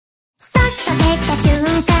た瞬間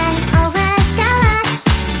終わったわ。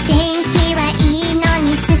天気はいいの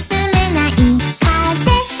に進めない。風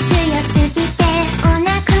強すぎてお亡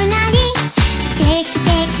くなり。定期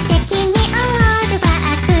的にオールバ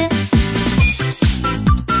ック。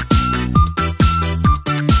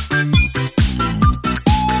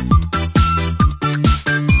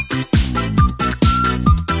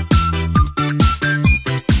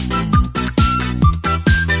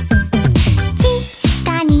地下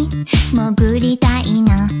に潜りたい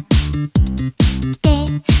なって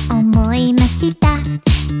思いました。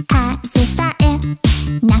風さえ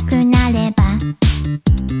なくなれば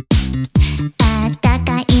あった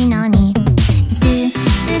かいのにずっ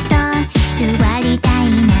と座りたい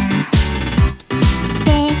な。